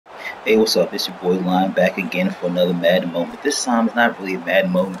Hey, what's up? It's your boy Lion back again for another Madden moment. This time it's not really a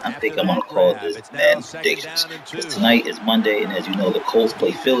Madden moment. I think I'm gonna call this Madden predictions. Because tonight is Monday, and as you know, the Colts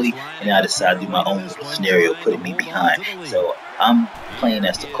play Philly, and I decided to do my own little scenario, putting me behind. So I'm playing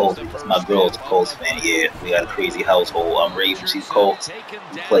as the Colts because my girl's a Colts fan. Yeah, we got a crazy household. I'm ready for the Colts.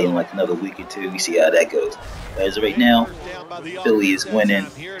 We play in like another week or two. We see how that goes. But as of right now, Philly is winning.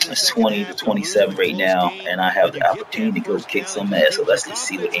 It's 20-27 right now, and I have the opportunity to go kick some ass. So let's just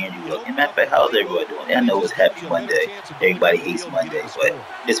see what Andrew does. And matter of fact, how's everybody doing? I know it's Happy Monday. Everybody hates Mondays, but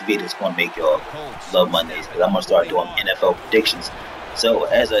this video is going to make y'all love Mondays because I'm going to start doing NFL predictions. So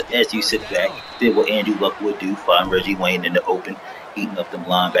as you sit back, did what Andrew Luck would do, find Reggie Wayne in the open, eating up them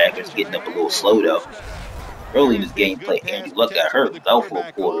linebackers, getting up a little slow though. Early in this gameplay, Andrew Luck got hurt, was out for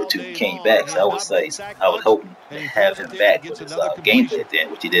a quarter or two, came back. So I was hoping to have him back for this gameplay at the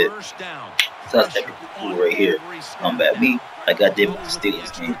end, which he did. So that's epic cool right here. Back me, like I did with the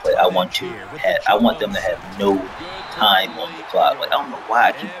Steelers gameplay. I want them to have no time on the clock. Like I don't know why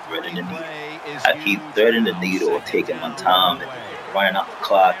I keep threading the needle. I keep threading the needle or taking my time and running out the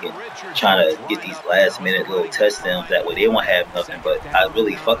clock and trying to get these last minute little touchdowns. That way they won't have nothing, but I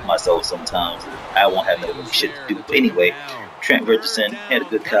really fuck myself sometimes. I won't have no really shit to do. But anyway, Trent Richardson had a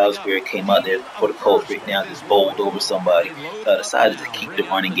good college career, came out there for the Colts right now, just bowled over somebody. So I decided to keep the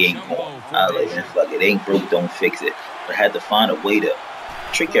running game going. I was like, man, fuck it, ain't broke, don't fix it. But I had to find a way to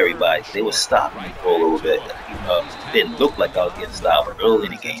trick everybody. They was stopping me for a little bit. It didn't look like I was getting stopped, but early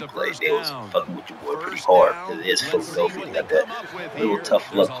in the gameplay, they was fucking with your boy pretty hard. Because it is Philadelphia. They got that little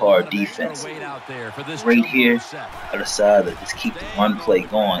tough luck hard defense. Right here, I decided to just keep the run play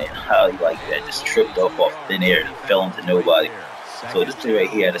going. And how you like that? Just tripped off thin air and fell into nobody. So this play right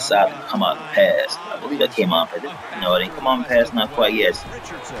here, I decided to come out and pass. I believe I came out and passed. No, I didn't come out and pass, not quite yet.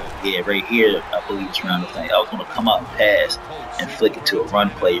 Yeah, right here, I believe it's around the thing. I was going to come out and pass and flick it to a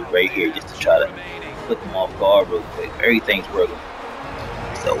run play right here just to try to flick them off guard real quick. Everything's working.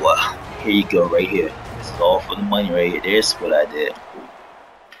 So here you go right here. This is all for the money right here. There's what I did.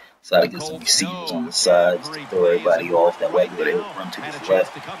 So I get some receivers on the sides to throw everybody off. That way they would run to the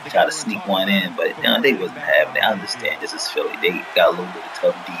left, try to sneak one in, but they wasn't having it. I understand this is Philly. They got a little bit of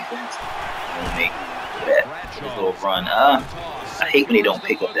tough defense. And they do that. This little run. I hate when they don't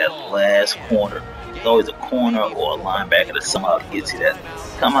pick up that last corner. There's always a corner or a linebacker that somehow gets you that.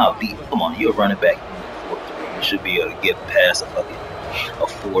 Somehow beat. Come on, you're a running back. You should be able to get past a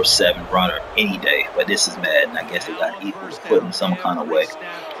 4-7 runner any day, but this is Madden. I guess they got equal put in some kind of way.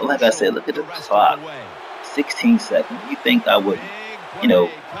 But like I said, look at the clock. 16 seconds. You think I would,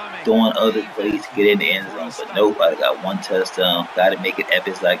 doing other plays to get in the end zone, but nobody got one touchdown. Got to make it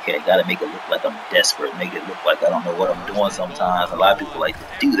epic as I can. Got to make it look like I'm desperate. Make it look like I don't know what I'm doing sometimes. A lot of people like to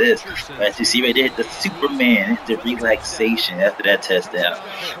do this. But as you see right there, the Superman, the relaxation after that touchdown.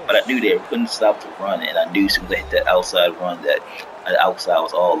 But I knew they couldn't stop the run, and I knew as soon as they hit that outside run that the outside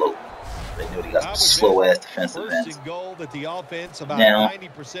was all open. They knew they got some slow-ass defensive ends. Now,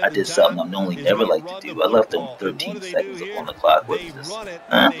 I did something I normally never like to do. I left them 13 seconds on the clock, which is just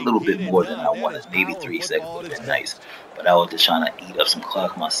a little bit more than I wanted. Maybe 3 seconds would have been nice. But I was just trying to eat up some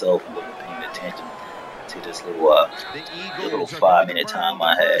clock myself and wasn't paying attention to this little 5-minute time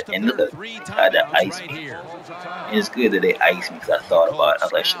I had. And look at how that iced me. And it's good that they iced me because I thought about it. I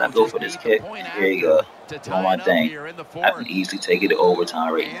was like, should I go for this kick? And here you go. Doing my thing. I can easily take it to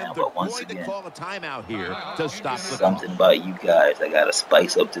overtime right now. But once again, something about you guys. I got to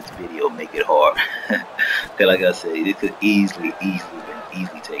spice up this video, make it hard. Because like I said, it could easily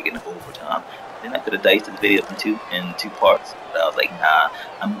been taken to overtime. Then I could have diced this video in two parts. But I was like, nah,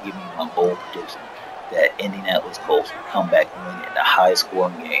 I'm giving you my bold prediction that Indianapolis Colts will come back and win in a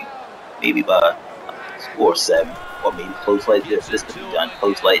high-scoring game, maybe by score 7, or maybe close like this. This could be done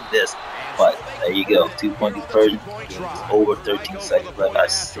close like this, but there you go. 2-point conversion. It's over 13 seconds left. I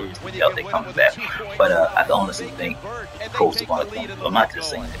seriously doubt they're coming back, but I honestly think the Colts are going to come. I'm not just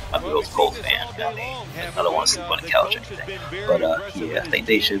saying that. My girl's a Colts fan. I don't want to sleep on the couch or anything, but yeah, I think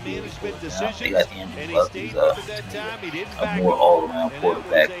they should be able to pull it down. They got Andrew Luck, who's a more all-around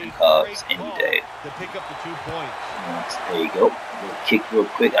quarterback than Cobbs any day. There you go. Kick real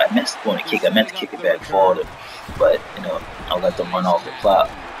quick. I missed the point of kick. I meant to kick it back farther, but I'll let them run off the clock.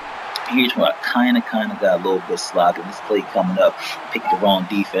 Here's where I kind of got a little bit sloppy. This play coming up, picked the wrong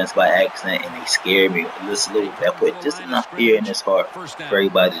defense by accident, and they scared me just a little bit. I put just enough fear in his heart for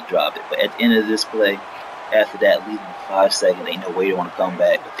everybody to drop it. But at the end of this play, after that, leaving 5 seconds, ain't no way they want to come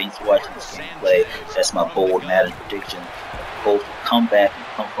back. But thanks for watching this gameplay. That's my bold Madden prediction. Colts will come back and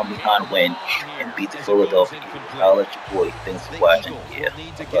come from behind, win, and beat the Philadelphia Eagles. I'll let you boy. Thanks for watching. Yeah, I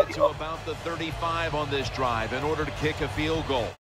love y'all.